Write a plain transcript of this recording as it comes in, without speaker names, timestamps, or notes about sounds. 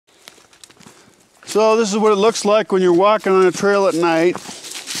So this is what it looks like when you're walking on a trail at night.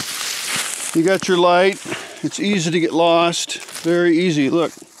 You got your light. It's easy to get lost. Very easy.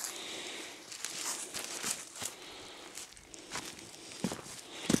 Look.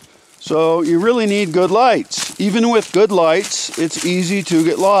 So you really need good lights. Even with good lights, it's easy to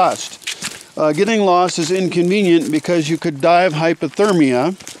get lost. Getting lost is inconvenient because you could die of hypothermia,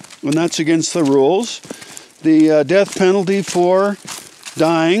 and that's against the rules. The death penalty for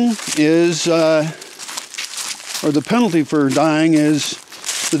dying is, or the penalty for dying is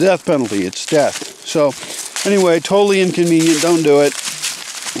the death penalty. It's death. So anyway, totally inconvenient. Don't do it.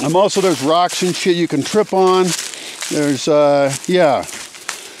 Also, there's rocks and shit you can trip on. There's, yeah.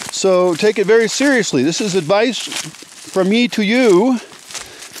 So take it very seriously. This is advice from me to you,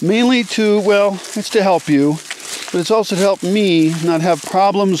 mainly to, well, it's to help you, but it's also to help me not have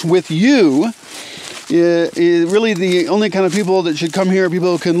problems with you. Really, the only kind of people that should come here are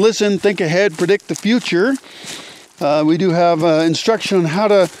people who can listen, think ahead, predict the future. We do have instruction on how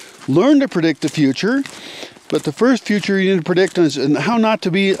to learn to predict the future, but the first future you need to predict is how not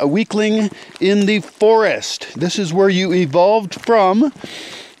to be a weakling in the forest. This is where you evolved from,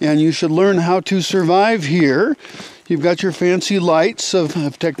 and you should learn how to survive here. You've got your fancy lights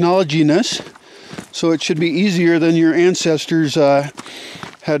of technology-ness, so it should be easier than your ancestors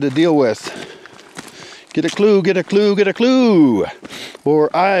had to deal with. Get a clue, get a clue, get a clue,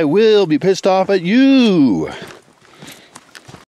 or I will be pissed off at you.